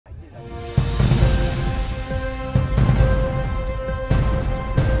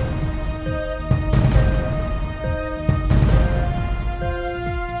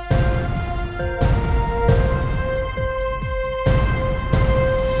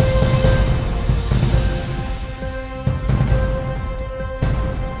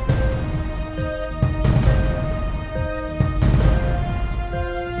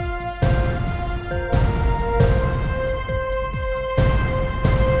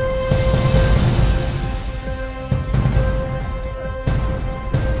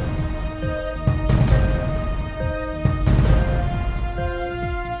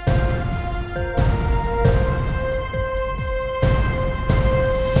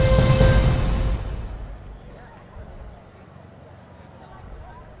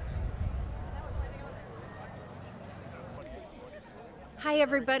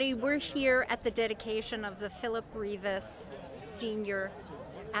everybody, we're here at the dedication of the Philip Reavis Senior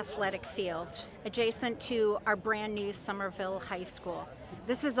Athletic Field, adjacent to our brand new Somerville High School.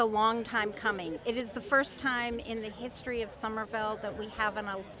 This is a long time coming. It is the first time in the history of Somerville that we have an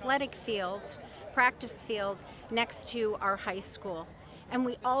athletic field, practice field, next to our high school. And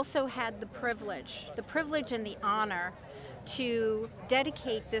we also had the privilege and the honor to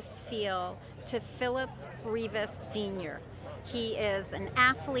dedicate this field to Philip Reavis Sr. He is an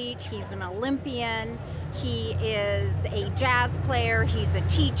athlete, he's an Olympian, he is a jazz player, he's a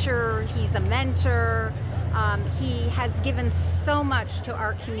teacher, he's a mentor. He has given so much to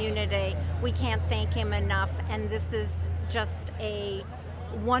our community. We can't thank him enough, and this is just a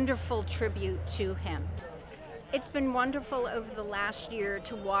wonderful tribute to him. It's been wonderful over the last year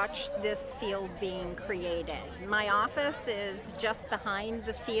to watch this field being created. My office is just behind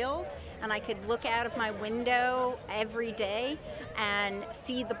the field, and I could look out of my window every day and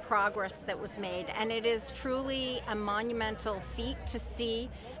see the progress that was made. And it is truly a monumental feat to see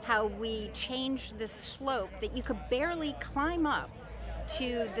how we changed this slope that you could barely climb up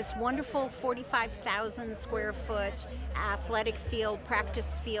to this wonderful 45,000 square foot athletic field,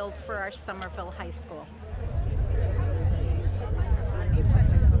 practice field for our Somerville High School.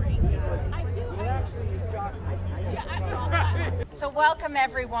 So welcome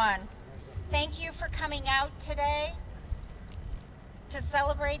everyone. Thank you for coming out today to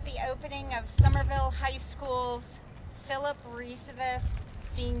celebrate the opening of Somerville High School's Philip Reavis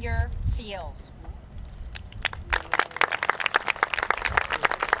Senior Field.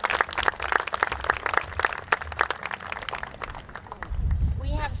 We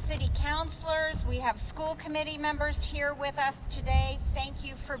have city councilors, we have school committee members here with us today. Thank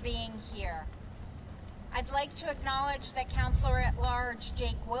you for being here. I'd like to acknowledge that Councilor at Large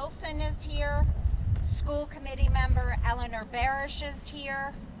Jake Wilson is here. School committee member Eleanor Barish is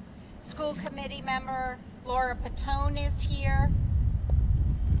here. School committee member Laura Patone is here.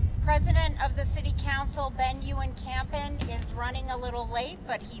 President of the City Council Ben Ewan Campen is running a little late,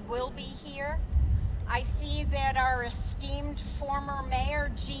 but he will be here. I see that our esteemed former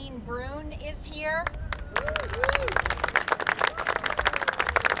mayor Jean Brune is here.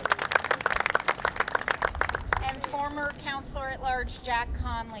 And former Councilor at Large Jack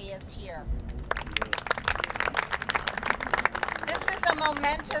Conley is here. This is a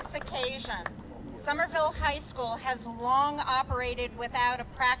momentous occasion. Somerville High School has long operated without a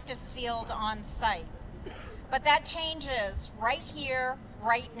practice field on site. But that changes right here,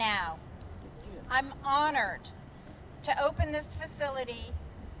 right now. I'm honored to open this facility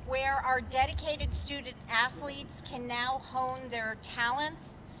where our dedicated student athletes can now hone their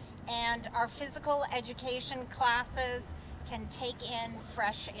talents and our physical education classes can take in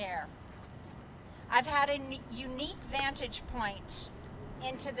fresh air. I've had a unique vantage point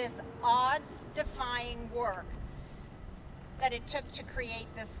into this odds-defying work that it took to create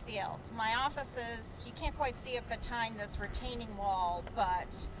this field. My office is, you can't quite see it behind this retaining wall,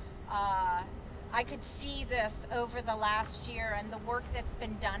 but I could see this over the last year, and the work that's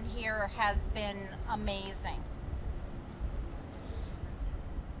been done here has been amazing.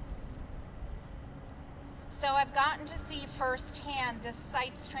 So I've gotten to see firsthand this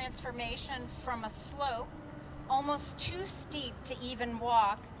site's transformation from a slope, almost too steep to even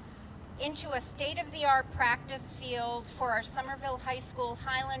walk, into a state-of-the-art practice field for our Somerville High School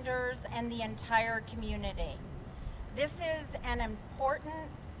Highlanders and the entire community. This is an important,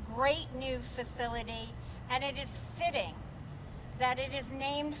 great new facility, and it is fitting that it is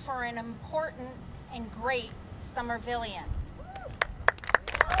named for an important and great Somervillian.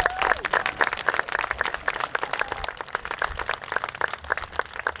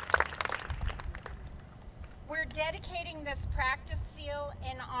 We're dedicating this practice field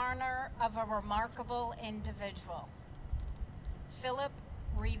in honor of a remarkable individual, Philip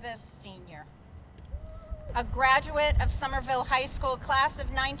Reavis Sr. A graduate of Somerville High School class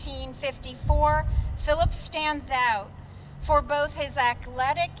of 1954, Philip stands out for both his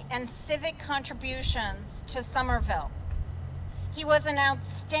athletic and civic contributions to Somerville. He was an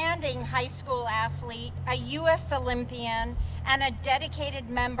outstanding high school athlete, a U.S. Olympian, and a dedicated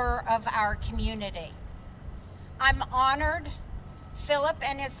member of our community. I'm honored Philip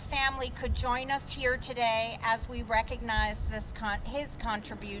and his family could join us here today as we recognize his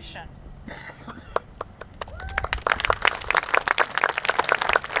contribution.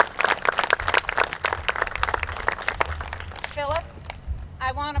 Philip,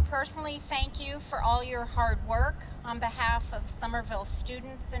 I want to personally thank you for all your hard work on behalf of Somerville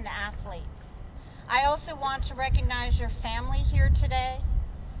students and athletes. I also want to recognize your family here today,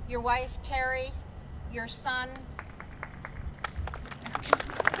 your wife Terry, your son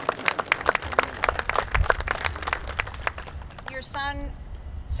Your son,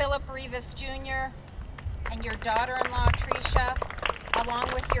 Philip Reavis Jr., and your daughter-in-law, Tricia, along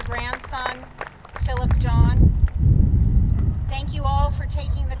with your grandson, Philip John. Thank you all for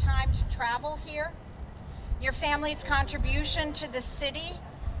taking the time to travel here. Your family's contribution to the city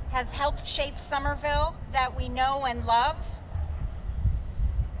has helped shape Somerville that we know and love.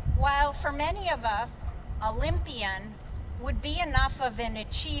 While for many of us, Olympian would be enough of an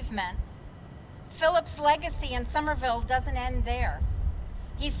achievement, Philip's legacy in Somerville doesn't end there.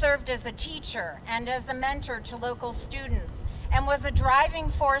 He served as a teacher and as a mentor to local students and was a driving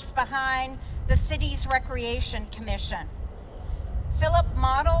force behind the city's Recreation Commission. Philip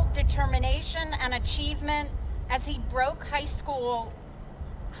modeled determination and achievement as he broke high school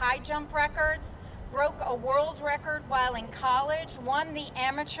high jump records, broke a world record while in college, won the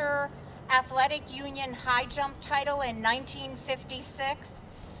Amateur Athletic Union high jump title in 1956,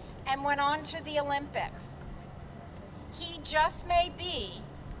 and went on to the Olympics. He just may be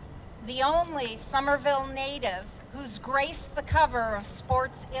the only Somerville native who's graced the cover of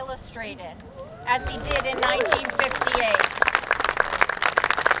Sports Illustrated, as he did in 1958.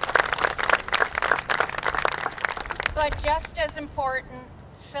 But just as important,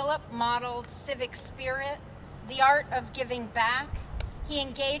 Philip modeled civic spirit, the art of giving back. He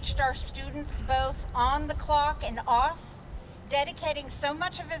engaged our students both on the clock and off, dedicating so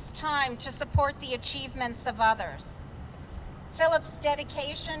much of his time to support the achievements of others. Philip's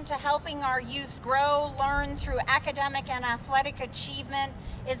dedication to helping our youth grow, learn through academic and athletic achievement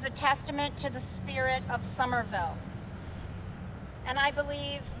is a testament to the spirit of Somerville, and I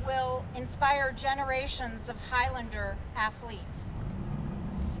believe will inspire generations of Highlander athletes.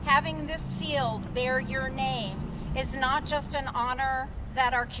 Having this field bear your name is not just an honor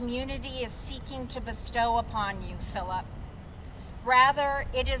that our community is seeking to bestow upon you, Philip. Rather,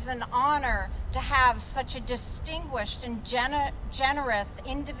 it is an honor to have such a distinguished and generous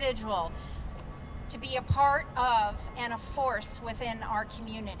individual to be a part of and a force within our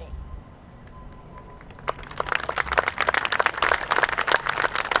community.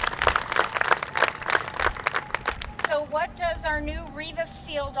 So what does our new Reavis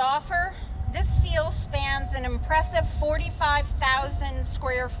Field offer? This field spans an impressive 45,000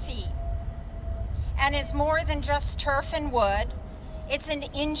 square feet and is more than just turf and wood. It's an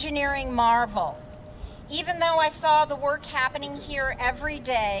engineering marvel. Even though I saw the work happening here every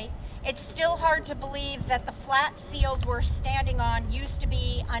day, it's still hard to believe that the flat field we're standing on used to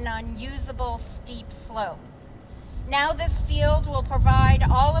be an unusable steep slope. Now this field will provide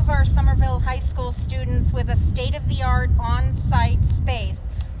all of our Somerville High School students with a state-of-the-art on-site space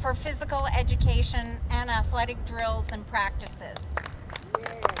for physical education and athletic drills and practices.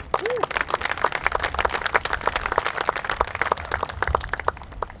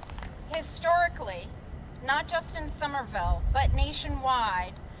 Historically, not just in Somerville, but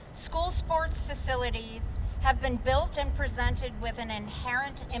nationwide, school sports facilities have been built and presented with an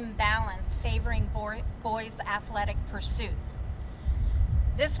inherent imbalance favoring boys' athletic pursuits.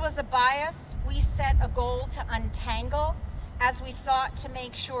 This was a bias we set a goal to untangle as we sought to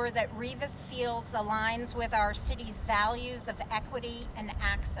make sure that Reavis Field aligns with our city's values of equity and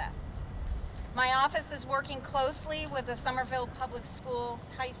access. My office is working closely with the Somerville Public Schools,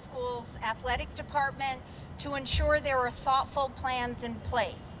 High Schools Athletic Department to ensure there are thoughtful plans in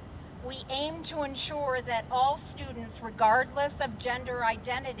place. We aim to ensure that all students, regardless of gender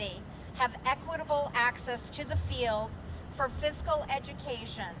identity, have equitable access to the field for physical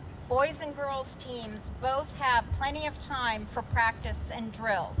education. Boys and girls teams both have plenty of time for practice and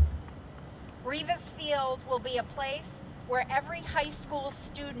drills. Reavis Field will be a place where every high school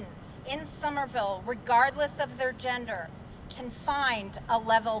student in Somerville, regardless of their gender, can find a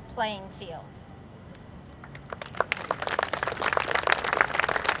level playing field.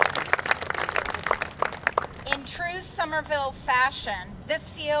 In true Somerville fashion, this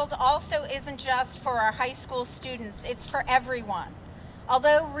field also isn't just for our high school students, it's for everyone.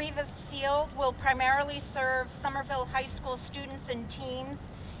 Although Reavis Field will primarily serve Somerville High School students and teams,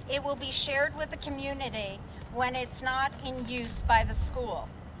 it will be shared with the community when it's not in use by the school.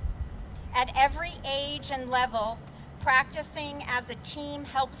 At every age and level, practicing as a team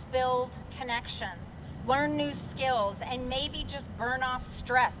helps build connections, learn new skills, and maybe just burn off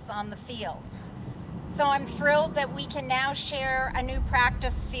stress on the field. So I'm thrilled that we can now share a new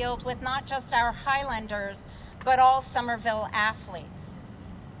practice field with not just our Highlanders, but all Somerville athletes.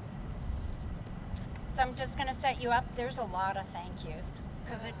 So I'm just gonna set you up. There's a lot of thank yous,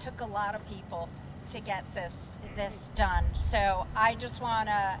 because it took a lot of people to get this done. So I just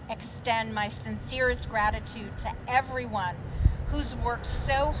wanna extend my sincerest gratitude to everyone who's worked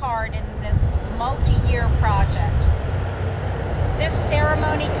so hard in this multi-year project. This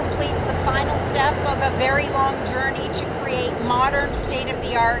ceremony completes the final step of a very long journey to create modern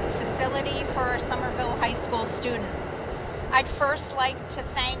state-of-the-art facility for our Somerville High School students. I'd first like to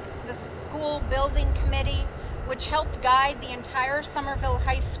thank the school building committee, which helped guide the entire Somerville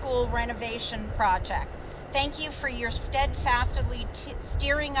High School renovation project. Thank you for your steadfastly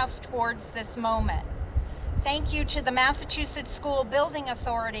steering us towards this moment. Thank you to the Massachusetts School Building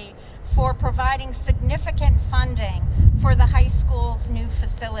Authority for providing significant funding for the high school's new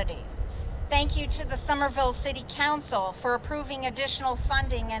facilities. Thank you to the Somerville City Council for approving additional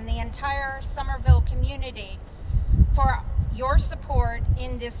funding and the entire Somerville community for your support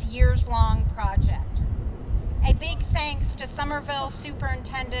in this years-long project. A big thanks to Somerville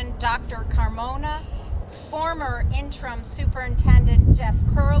Superintendent Dr. Carmona, former interim superintendent Jeff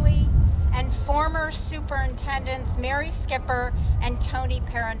Curley, and former superintendents Mary Skipper and Tony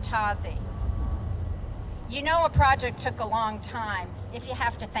Parentazzi. You know a project took a long time if you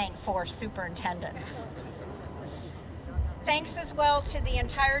have to thank 4 superintendents. Thanks as well to the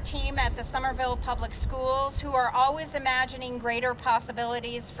entire team at the Somerville Public Schools who are always imagining greater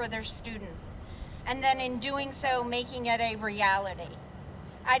possibilities for their students, and then in doing so, making it a reality.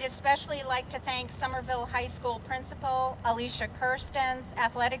 I'd especially like to thank Somerville High School Principal Alicia Kirstens,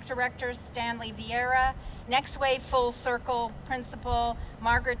 Athletic Director Stanley Vieira, Next Wave Full Circle Principal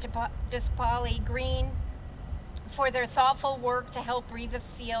Margaret Despali Green for their thoughtful work to help Reavis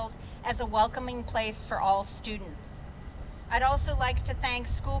Field as a welcoming place for all students. I'd also like to thank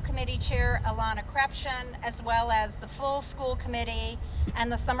School Committee Chair Alana Krepshin, as well as the full school committee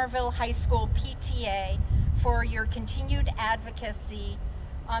and the Somerville High School PTA for your continued advocacy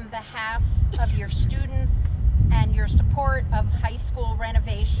on behalf of your students and your support of high school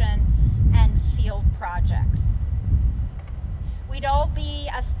renovation and field projects. We'd all be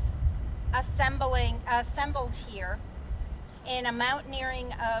assembled here in a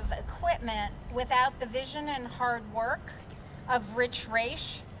mountaineering of equipment without the vision and hard work of Rich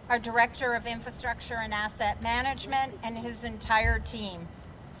Raish, our Director of Infrastructure and Asset Management, and his entire team.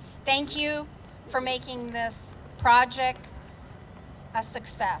 Thank you for making this project a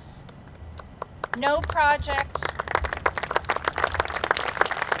success. No project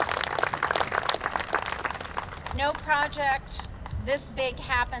this big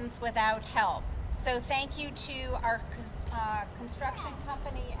happens without help. So thank you to our construction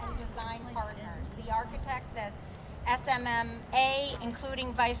company and design partners, the architects at SMMA,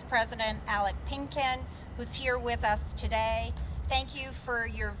 including Vice President Alec Pinkin, who's here with us today. Thank you for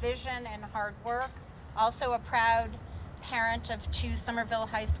your vision and hard work. Also a proud parent of 2 Somerville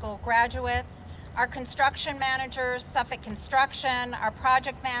High School graduates, our construction managers, Suffolk Construction, our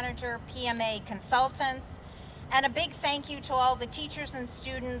project manager, PMA Consultants, and a big thank you to all the teachers and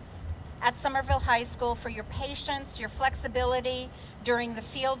students at Somerville High School for your patience, your flexibility during the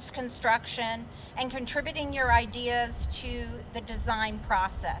field's construction, and contributing your ideas to the design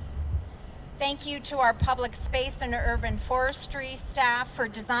process. Thank you to our public space and urban forestry staff for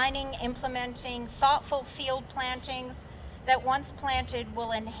designing, implementing thoughtful field plantings that once planted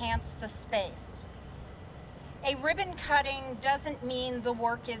will enhance the space. A ribbon cutting doesn't mean the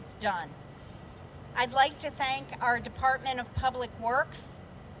work is done. I'd like to thank our Department of Public Works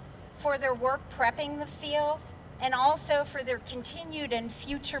for their work prepping the field and also for their continued and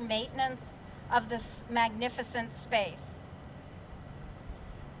future maintenance of this magnificent space.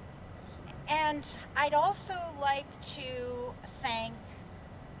 And I'd also like to thank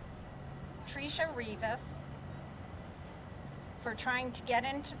Tricia Reavis for trying to get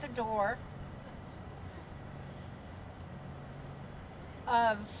into the door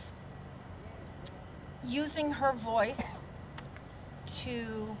of using her voice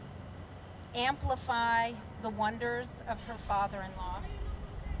to amplify the wonders of her father-in-law,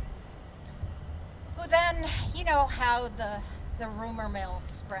 who then, you know how the rumor mill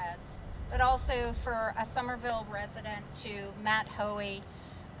spreads, but also for a Somerville resident to Matt Hoey,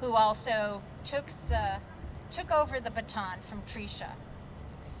 who also took over the baton from Tricia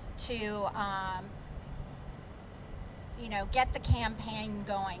to you know, get the campaign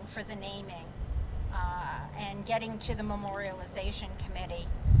going for the naming and getting to the memorialization committee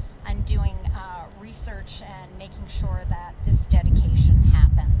and doing research and making sure that this dedication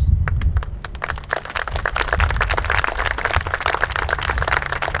happened.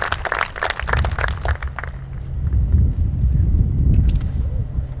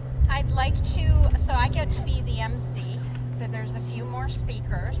 I'd like to, so I get to be the MC, so there's a few more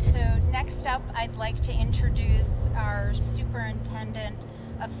speakers. So next up, I'd like to introduce our Superintendent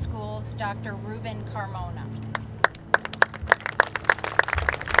of Schools, Dr. Ruben Carmona.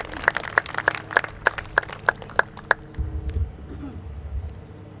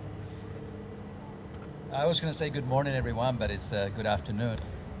 I was going to say good morning, everyone, but it's good afternoon.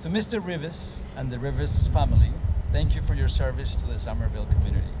 To Mr. Reavis and the Reavis family, thank you for your service to the Somerville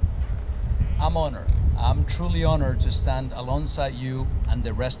community. I'm honored. I'm truly honored to stand alongside you and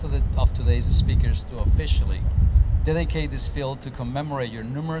the rest of today's speakers to officially dedicate this field to commemorate your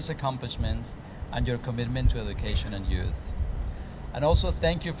numerous accomplishments and your commitment to education and youth. And also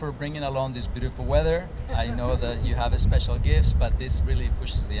thank you for bringing along this beautiful weather. I know that you have special gifts, but this really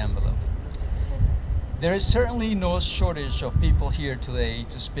pushes the envelope. There is certainly no shortage of people here today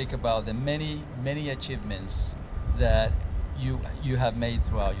to speak about the many, many achievements that you have made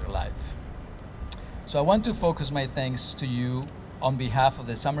throughout your life. So I want to focus my thanks to you on behalf of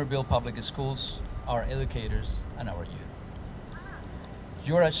the Somerville Public Schools, our educators, and our youth.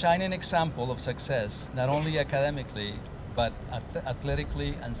 You're a shining example of success, not only academically, but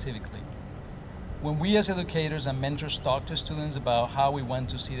athletically and civically. When we as educators and mentors talk to students about how we want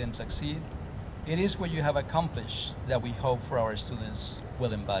to see them succeed, it is what you have accomplished that we hope for our students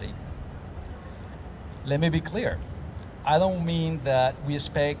will embody. Let me be clear. I don't mean that we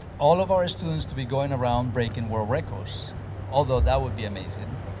expect all of our students to be going around breaking world records, although that would be amazing.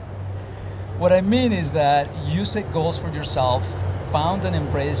 What I mean is that you set goals for yourself, found and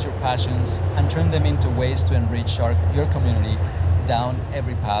embraced your passions, and turned them into ways to enrich your community down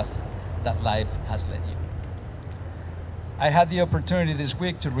every path that life has led you. I had the opportunity this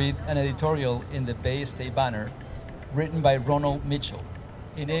week to read an editorial in the Bay State Banner written by Ronald Mitchell.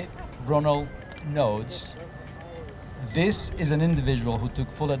 In it, Ronald notes, "This is an individual who took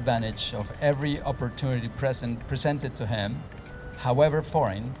full advantage of every opportunity presented to him, however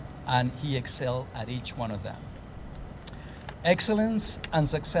foreign, and he excelled at each one of them." Excellence and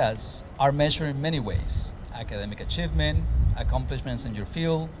success are measured in many ways: academic achievement, accomplishments in your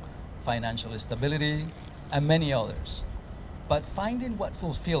field, financial stability, and many others. But finding what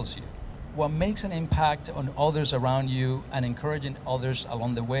fulfills you, what makes an impact on others around you, and encouraging others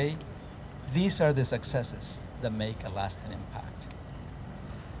along the way, these are the successes that make a lasting impact.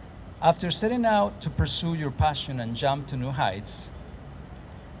 After setting out to pursue your passion and jump to new heights,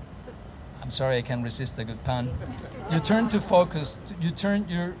 I'm sorry, I can't resist a good pun. You turn your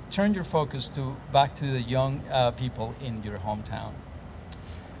focus back to the young people in your hometown.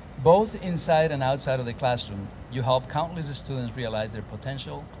 Both inside and outside of the classroom, you help countless students realize their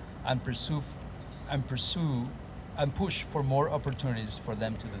potential and push for more opportunities for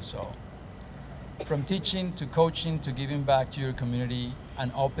them to do so. From teaching to coaching to giving back to your community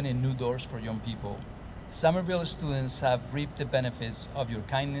and opening new doors for young people, Somerville students have reaped the benefits of your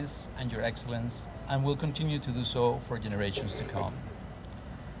kindness and your excellence and will continue to do so for generations to come.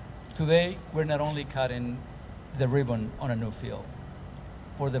 Today, we're not only cutting the ribbon on a new field.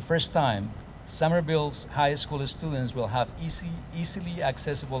 For the first time, Somerville's high school students will have easily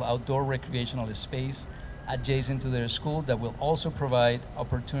accessible outdoor recreational space adjacent to their school that will also provide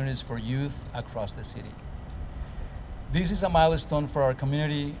opportunities for youth across the city. This is a milestone for our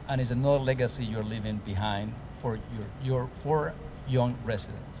community and is another legacy you're leaving behind for your young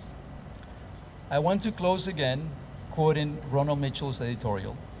residents. I want to close again quoting Ronald Mitchell's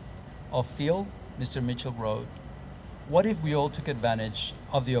editorial. Of Field, Mr. Mitchell wrote, "What if we all took advantage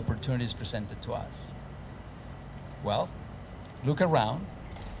of the opportunities presented to us?" Well, look around.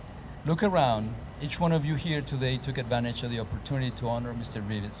 Look around. Each one of you here today took advantage of the opportunity to honor Mr.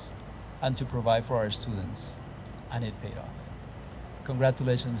 Reavis and to provide for our students, and it paid off.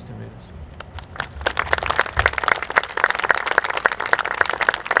 Congratulations, Mr. Reavis.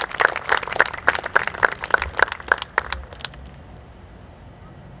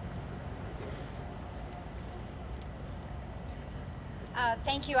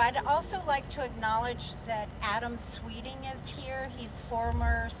 Thank you. I'd also like to acknowledge that Adam Sweeting is here. He's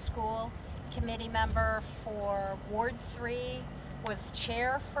former school committee member for Ward 3, was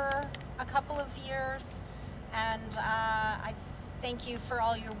chair for a couple of years, and I thank you for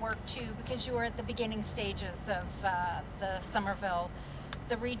all your work too, because you were at the beginning stages of the Somerville,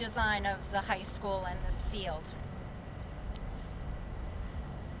 the redesign of the high school and this field.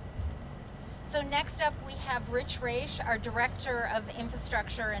 So next up we have Rich Raish, our Director of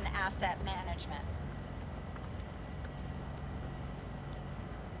Infrastructure and Asset Management.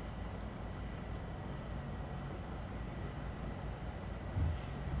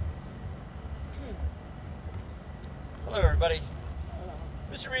 Hello everybody.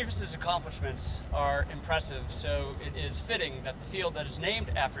 Mr. Reavis' accomplishments are impressive, so it is fitting that the field that is named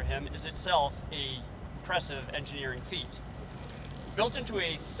after him is itself an impressive engineering feat. Built into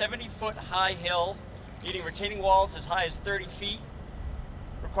a 70-foot high hill, needing retaining walls as high as 30 feet,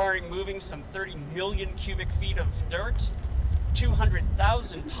 requiring moving some 30 million cubic feet of dirt,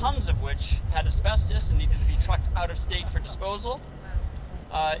 200,000 tons of which had asbestos and needed to be trucked out of state for disposal.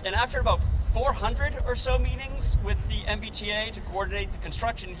 And after about 400 or so meetings with the MBTA to coordinate the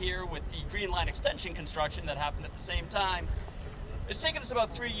construction here with the Green Line extension construction that happened at the same time, it's taken us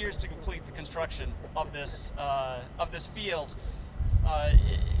about 3 years to complete the construction of this field.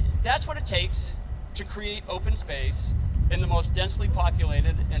 That's what it takes to create open space in the most densely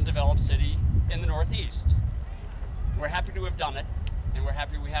populated and developed city in the Northeast. We're happy to have done it, and we're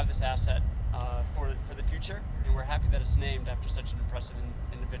happy we have this asset for the future, and we're happy that it's named after such an impressive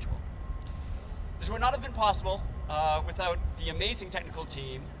individual. This would not have been possible without the amazing technical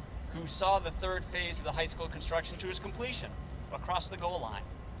team who saw the third phase of the high school construction to its completion across the goal line.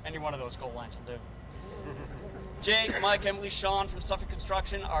 Any one of those goal lines will do. Jake, Mike, Emily, Sean from Suffolk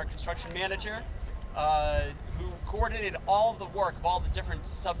Construction, our construction manager, who coordinated all the work of all the different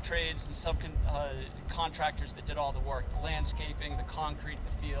sub-trades and subcontractors that did all the work, the landscaping, the concrete,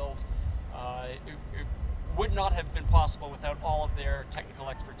 the field. It would not have been possible without all of their technical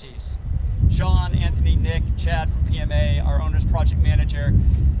expertise. Sean, Anthony, Nick, Chad from PMA, our owner's project manager,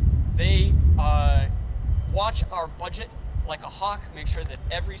 they watch our budget like a hawk, make sure that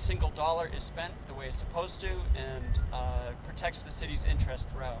every single dollar is spent the way it's supposed to, and protects the city's interest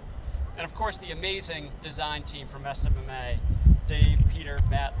throughout. And of course, the amazing design team from SMMA, Dave, Peter,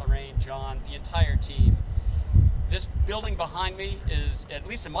 Matt, Lorraine, John, the entire team. This building behind me is, at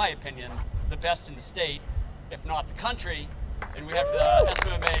least in my opinion, the best in the state, if not the country, and we have the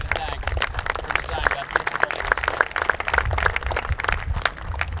SMMA to thank for designing that beautiful building.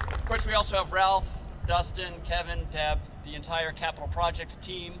 Of course, we also have Ralph, Dustin, Kevin, Deb, the entire capital projects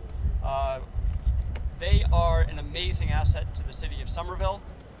team. They are an amazing asset to the city of Somerville.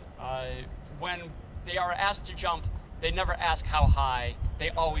 When they are asked to jump, they never ask how high, they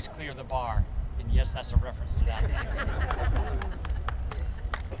always clear the bar. And yes, that's a reference to that.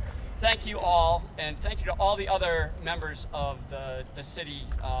 Thank you all, and thank you to all the other members of the city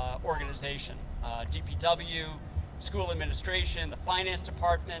organization. DPW, school administration, the finance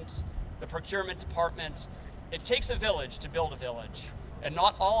department, the procurement department. It takes a village to build a village, and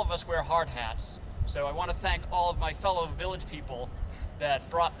not all of us wear hard hats. So I want to thank all of my fellow village people that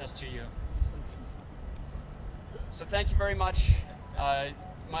brought this to you. So thank you very much.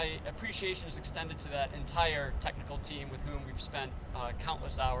 My appreciation is extended to that entire technical team with whom we've spent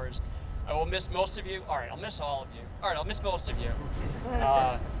countless hours. I will miss most of you. All right, I'll miss all of you. All right, I'll miss most of you.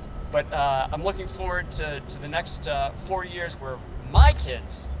 But I'm looking forward to the next 4 years where my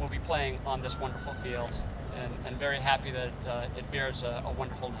kids will be playing on this wonderful field, and very happy that it bears a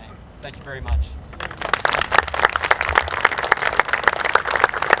wonderful name. Thank you very much.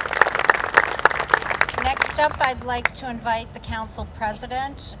 Next up, I'd like to invite the Council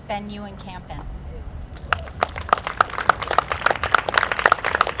President, Ben Ewan-Campen.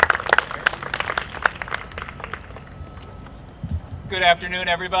 Good afternoon,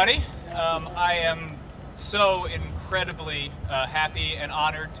 everybody. I am so incredibly happy and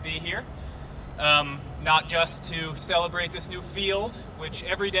honored to be here. Not just to celebrate this new field, which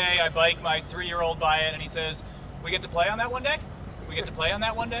every day I bike my 3-year-old by it and he says, "We get to play on that one day? We get to play on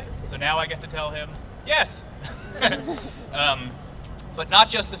that one day?" So now I get to tell him, yes. But not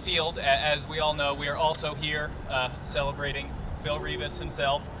just the field. As we all know, we are also here celebrating Phil Reavis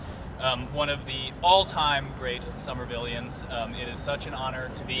himself, one of the all-time great Somervillians. It is such an honor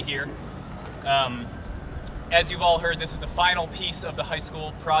to be here. As you've all heard, this is the final piece of the high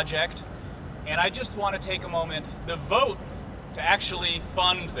school project, and I just want to take a moment. The vote to actually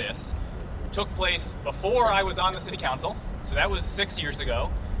fund this took place before I was on the city council, so that was 6 years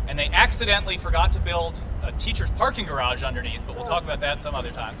ago, and they accidentally forgot to build a teacher's parking garage underneath, but we'll talk about that some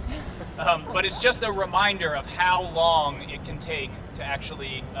other time. But it's just a reminder of how long it can take to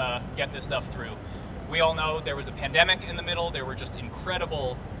actually get this stuff through. We all know there was a pandemic in the middle, there were just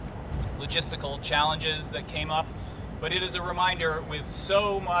incredible logistical challenges that came up, but it is a reminder with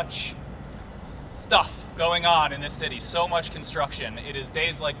so much stuff going on in this city, so much construction. It is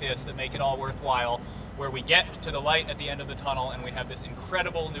days like this that make it all worthwhile, where we get to the light at the end of the tunnel and we have this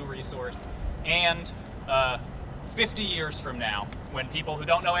incredible new resource. And 50 years from now, when people who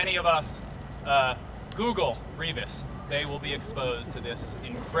don't know any of us Google Reavis, they will be exposed to this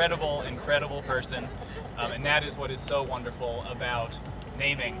incredible, incredible person. And that is what is so wonderful about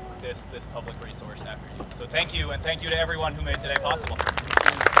naming this public resource after you. So thank you, and thank you to everyone who made today possible.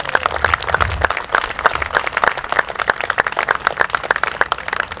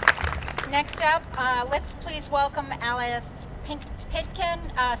 Next up, let's please welcome Alice Pitkin,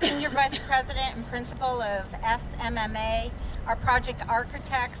 Senior Vice President and Principal of SMMA, our project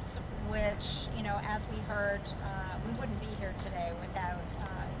architects, which, as we heard, we wouldn't be here today without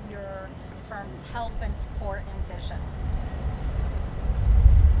your firm's help and support and vision.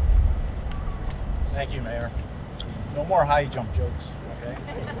 Thank you, Mayor. No more high jump jokes, okay?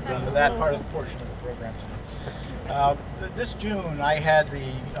 We're into that part of the portion of the program tonight. This June, I had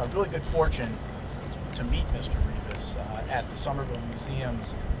the really good fortune to meet Mr. Reavis at the Somerville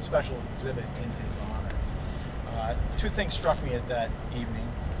Museum's special exhibit in his honor. Two things struck me at that evening,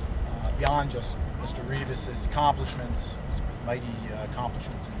 beyond just Mr. Reavis's accomplishments, his mighty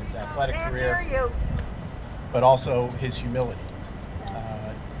accomplishments in his athletic career, but also his humility.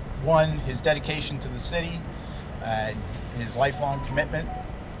 One, his dedication to the city, and his lifelong commitment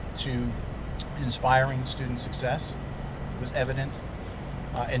to inspiring student success was evident.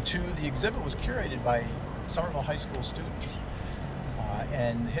 And two, the exhibit was curated by Somerville High School students.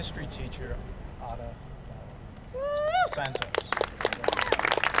 And the history teacher, Ada Santos.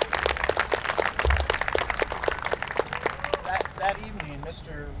 That evening,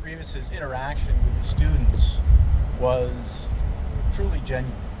 Mr. Reavis's interaction with the students was truly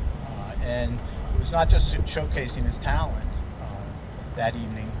genuine. And it was not just showcasing his talent that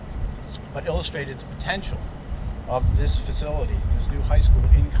evening, but illustrated the potential of this facility, this new high school,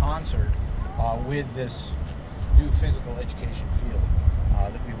 in concert with this new physical education field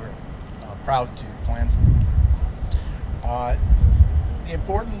that we were proud to plan for.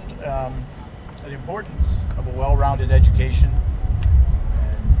 The importance of a well-rounded education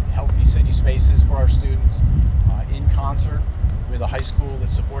and healthy city spaces for our students in concert with a high school that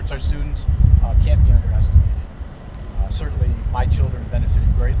supports our students can't be underestimated. Certainly my children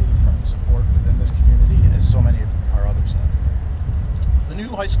benefited greatly from the support within this community, as so many of our others have. The new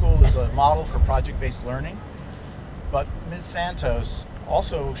high school is a model for project-based learning, but Ms. Santos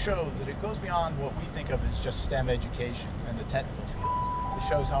also showed that it goes beyond what we think of as just STEM education and the technical fields. It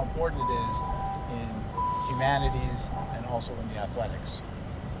shows how important it is in humanities and also in the athletics.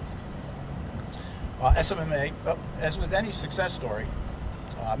 SMMA, as with any success story,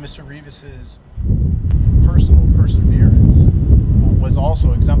 Mr. Reavis's personal perseverance was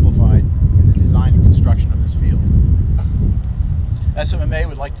also exemplified in the design and construction of this field. SMMA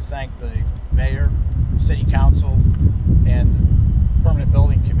would like to thank the Mayor, City Council, and Permanent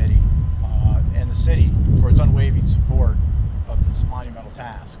Building Committee, and the City for its unwavering support of this monumental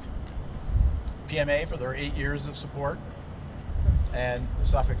task. PMA for their 8 years of support, and the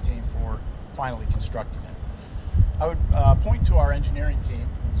Suffolk team for finally constructing it. I would point to our engineering team,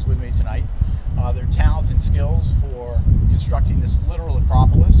 who's with me tonight, their talent and skills for constructing this literal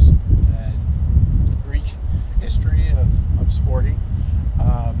acropolis and Greek history of sporting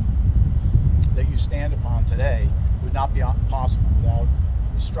that you stand upon today would not be possible without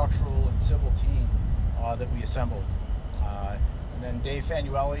the structural and civil team that we assembled. And then Dave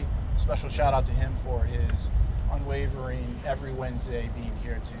Fanuelli, special shout out to him for his unwavering every Wednesday being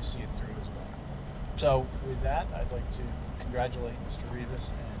here to see it through as well. So with that, I'd like to congratulate Mr.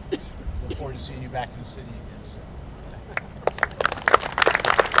 Reavis and look forward to seeing you back in the city again soon.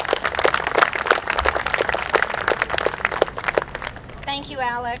 Thank you,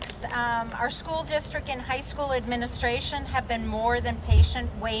 Alex. Our school district and high school administration have been more than patient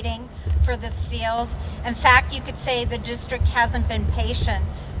waiting for this field. In fact, you could say the district hasn't been patient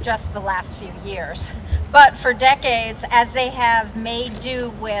just the last few years, but for decades, as they have made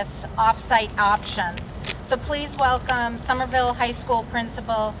do with off-site options. So please welcome Somerville High School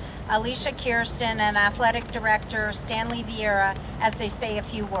Principal Alicia Kirsten and Athletic Director Stanley Vieira as they say a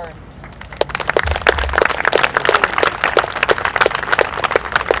few words.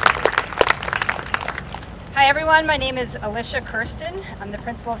 Hi everyone, my name is Alicia Kirsten. I'm the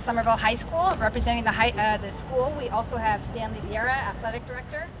principal of Somerville High School. Representing the school, we also have Stanley Vieira, Athletic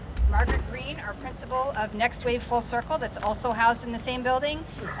Director, Margaret Green, our principal of Next Wave Full Circle, that's also housed in the same building,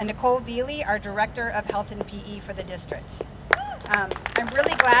 and Nicole Veely, our Director of Health and PE for the district. I'm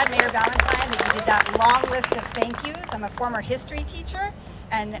really glad, Mayor Ballantyne, that you did that long list of thank yous. I'm a former history teacher,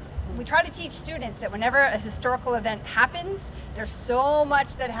 and we try to teach students that whenever a historical event happens, there's so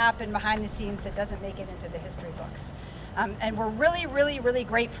much that happened behind the scenes that doesn't make it into the history books. And we're really, really, really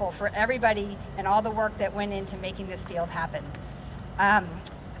grateful for everybody and all the work that went into making this field happen.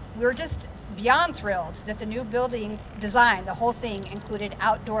 We're just beyond thrilled that the new building design, the whole thing, included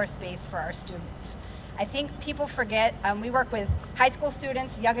outdoor space for our students. I think people forget, we work with high school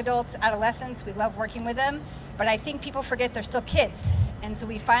students, young adults, adolescents, we love working with them, but I think people forget they're still kids. And so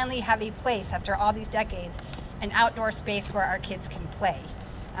we finally have a place, after all these decades, an outdoor space where our kids can play.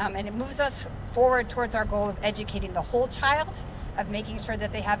 And it moves us forward towards our goal of educating the whole child, of making sure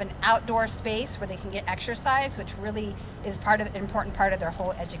that they have an outdoor space where they can get exercise, which really is an important part of their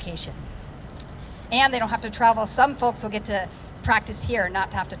whole education. and they don't have to travel. Some folks will get to practice here,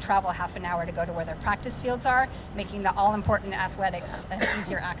 not to have to travel half an hour to go to where their practice fields are, making the all-important athletics an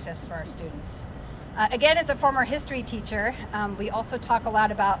easier access for our students. Again, as a former history teacher, we also talk a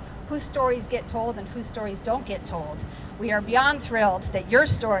lot about whose stories get told and whose stories don't get told. We are beyond thrilled that your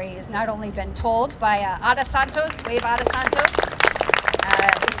story has not only been told by Ada Santos, wave Ada Santos,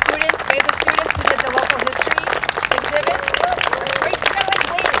 the students who did the local history exhibit, great credit,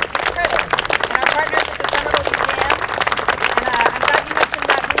 and our partners at the Somerville Museum. And I'm glad you mentioned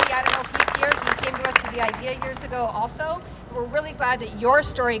that, Vinny. I don't know if he's here. He came to us with the idea years ago also. We're really glad that your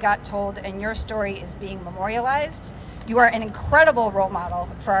story got told and your story is being memorialized. You are an incredible role model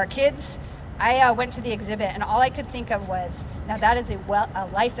for our kids. I went to the exhibit and all I could think of was, now that is a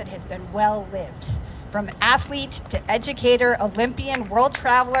life that has been well lived. From athlete to educator, Olympian, world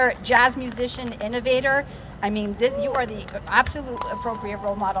traveler, jazz musician, innovator. I mean, you are the absolute appropriate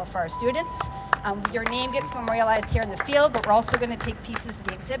role model for our students. Your name gets memorialized here in the field, but we're also going to take pieces of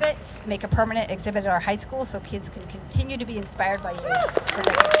the exhibit, make a permanent exhibit at our high school so kids can continue to be inspired by you for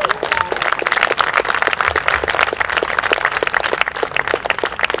their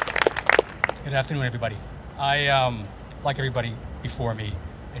Good afternoon, everybody. I, like everybody before me,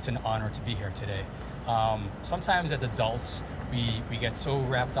 it's an honor to be here today. Sometimes as adults, we get so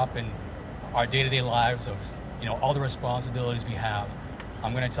wrapped up in our day-to-day lives of, all the responsibilities we have.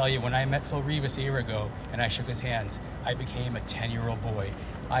 I'm going to tell you, when I met Phil Reavis a year ago and I shook his hand, I became a 10-year-old boy.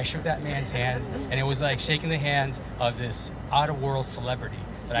 I shook that man's hand, and it was like shaking the hand of this out-of-world celebrity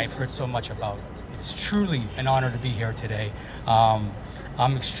that I've heard so much about. It's truly an honor to be here today.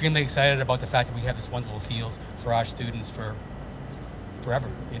 I'm extremely excited about the fact that we have this wonderful field for our students for forever.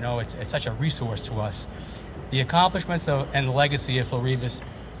 It's such a resource to us. The accomplishments and the legacy of Phil Reavis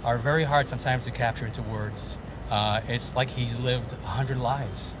are very hard sometimes to capture into words. It's like he's lived 100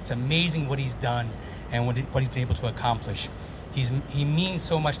 lives. It's amazing what he's done and what he's been able to accomplish. He means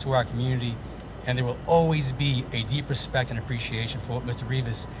so much to our community, and there will always be a deep respect and appreciation for what Mr.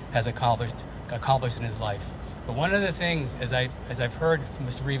 Reavis has accomplished in his life. But one of the things, as I've heard from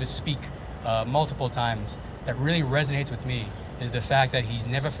Mr. Reavis speak multiple times, that really resonates with me is the fact that he's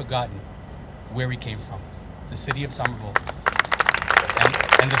never forgotten where he came from, the city of Somerville.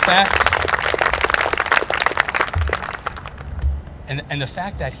 And the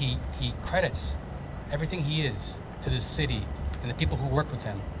fact that he credits everything he is to this city and the people who worked with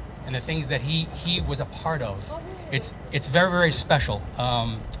him and the things that he was a part of, it's very, very special.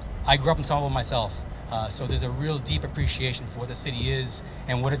 I grew up in Somerville myself, so there's a real deep appreciation for what the city is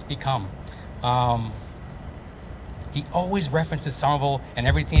and what it's become. He always references Somerville and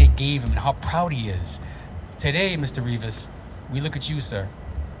everything it gave him and how proud he is. Today, Mr. Reavis, we look at you, sir,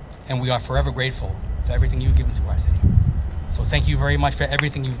 and we are forever grateful for everything you've given to our city. So thank you very much for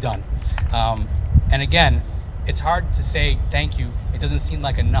everything you've done. And again, it's hard to say thank you. It doesn't seem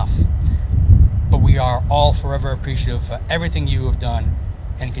like enough. But we are all forever appreciative for everything you have done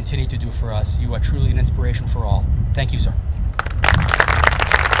and continue to do for us. You are truly an inspiration for all. Thank you, sir.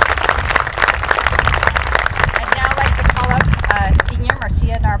 I'd now like to call up Senior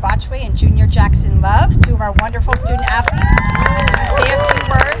Marcia Narbachwe and Junior Jackson Love, two of our wonderful student athletes. They're going to say a few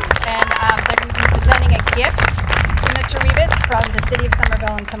words, and they're going to be presenting a gift to Mr. Reavis from the city of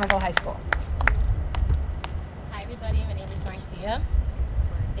Somerville and Somerville High School. Hi everybody, my name is Marcia.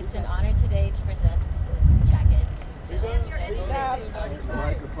 It's an honor today to present this jacket to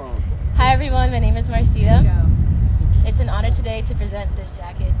Phil. Hi everyone, my name is Marcia. It's an honor today to present this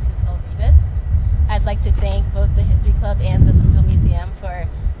jacket to Phil Reavis. I'd like to thank both the History Club and the Somerville Museum for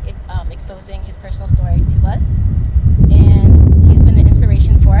exposing his personal story to us. And he's been an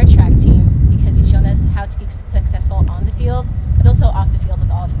inspiration for our track team because he's shown us how to be successful on the field, but also off the field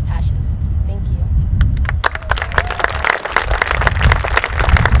with all of his passions. Thank you.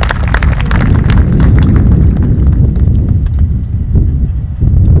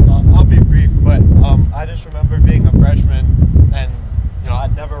 I'll be brief, but I just remember being a freshman and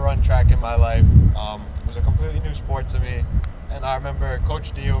I'd never run track in my life. It was a completely new sport to me, and I remember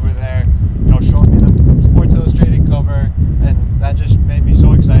Coach D over there, showing me the Sports Illustrated cover, and that just made me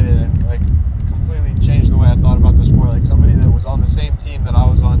so excited and completely changed the way I thought about the sport. Like somebody that was on the same team that I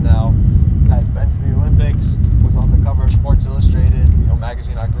was on now, had been to the Olympics, was on the cover of Sports Illustrated,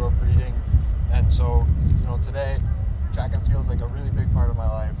 magazine I grew up reading, and so today track and field is like a really big part of my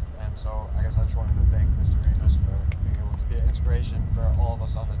life, and so I guess I just wanted to thank Mr. Reavis for being able to be an inspiration for all of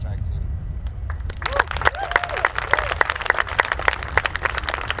us on the track team.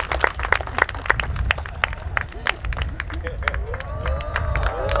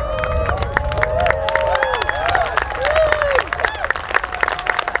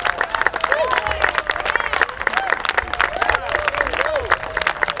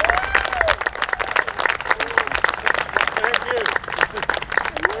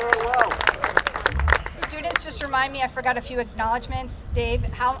 remind me, I forgot a few acknowledgments. Dave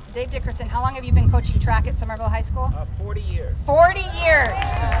Dickerson, how long have you been coaching track at Somerville High School? 40 years. 40 years.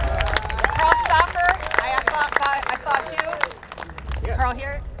 Carl Stoffer, I saw too. Yeah. Carl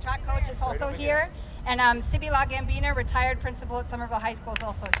here, track coach, is also here. And Sibila Gambina, retired principal at Somerville High School, is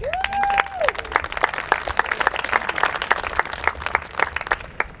also here. Thank you.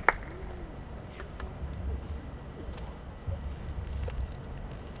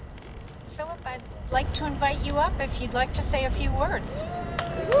 Philip, I'd like to invite you up if you'd like to say a few words.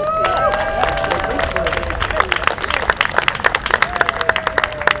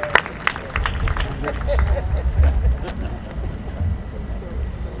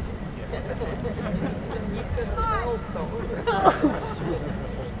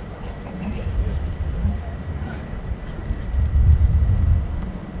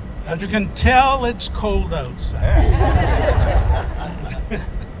 As you can tell, it's cold outside.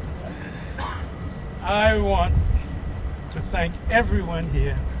 I want to thank everyone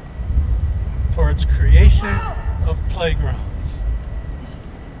here for its creation of playgrounds.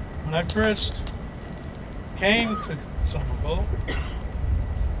 When I first came to Somerville,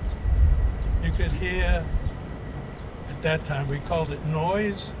 you could hear, at that time we called it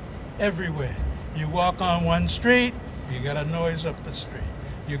noise everywhere. You walk on one street, you got a noise up the street.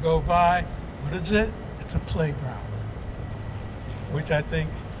 You go by, what is it? It's a playground, which I think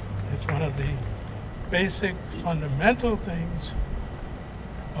is one of the basic fundamental things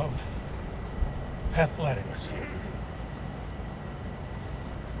of athletics.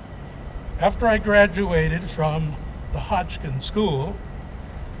 After I graduated from the Hodgkin School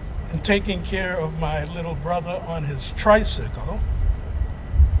and taking care of my little brother on his tricycle,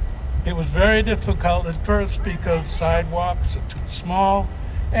 it was very difficult at first because sidewalks are too small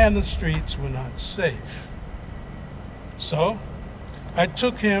and the streets were not safe. So I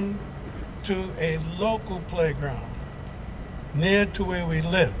took him to a local playground near to where we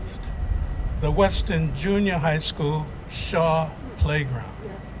lived, the Western Junior High School Shaw Playground.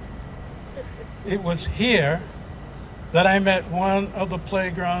 It was here that I met one of the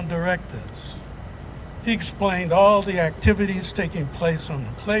playground directors. He explained all the activities taking place on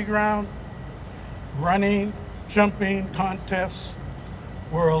the playground. Running, jumping, contests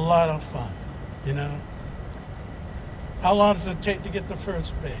were a lot of fun, you know. How long does it take to get to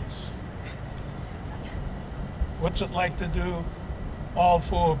first base? What's it like to do all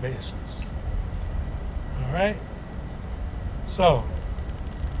 4 bases? All right? So,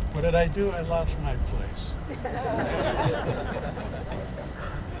 what did I do? I lost my place.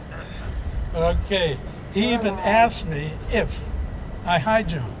 Okay, he even asked me if I high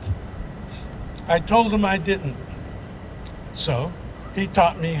jumped. I told him I didn't. So, he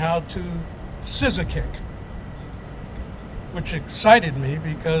taught me how to scissor kick, which excited me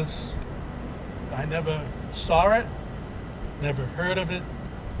because I never saw it, never heard of it,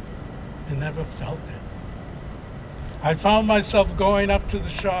 and never felt it. I found myself going up to the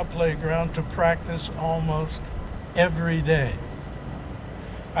Shaw Playground to practice almost every day.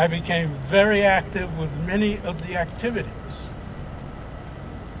 I became very active with many of the activities.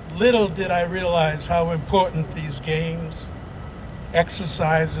 Little did I realize how important these games,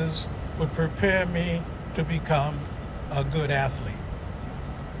 exercises would prepare me to become a good athlete.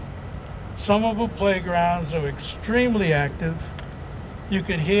 Somerville playgrounds are extremely active. You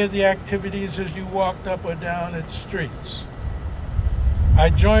could hear the activities as you walked up or down its streets. I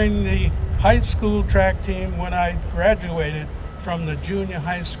joined the high school track team when I graduated from the junior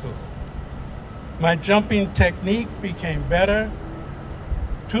high school. My jumping technique became better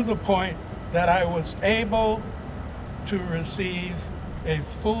to the point that I was able to receive a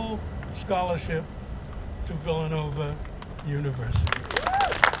full scholarship to Villanova University.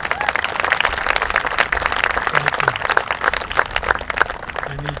 Thank you.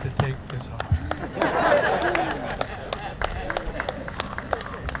 I need to take this off.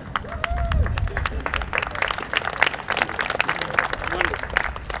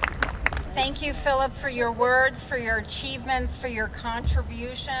 Thank you, Philip, for your words, for your achievements, for your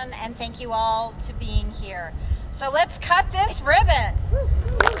contribution, and thank you all to being here. So let's cut this ribbon.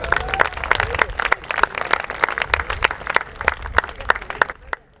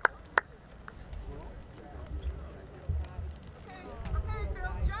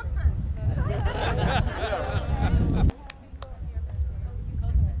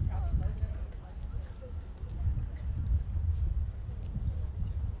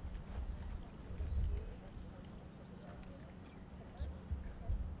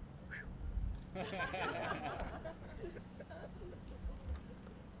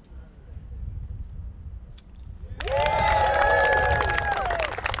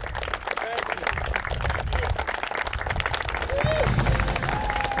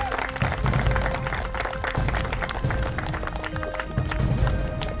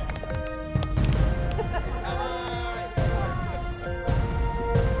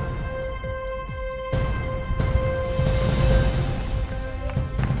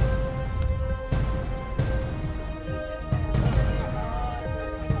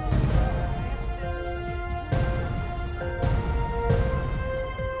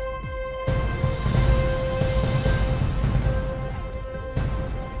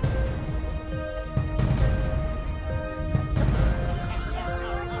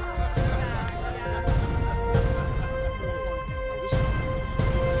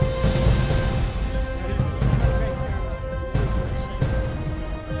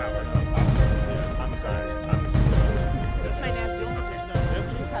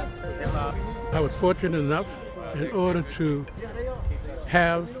 I was fortunate enough in order to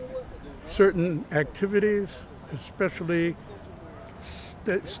have certain activities, especially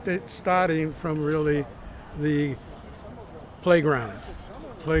starting from really the playgrounds.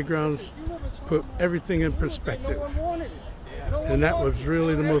 Playgrounds put everything in perspective, and that was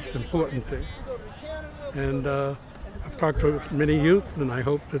really the most important thing. And I've talked to many youth, and I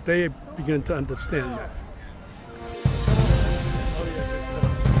hope that they begin to understand that.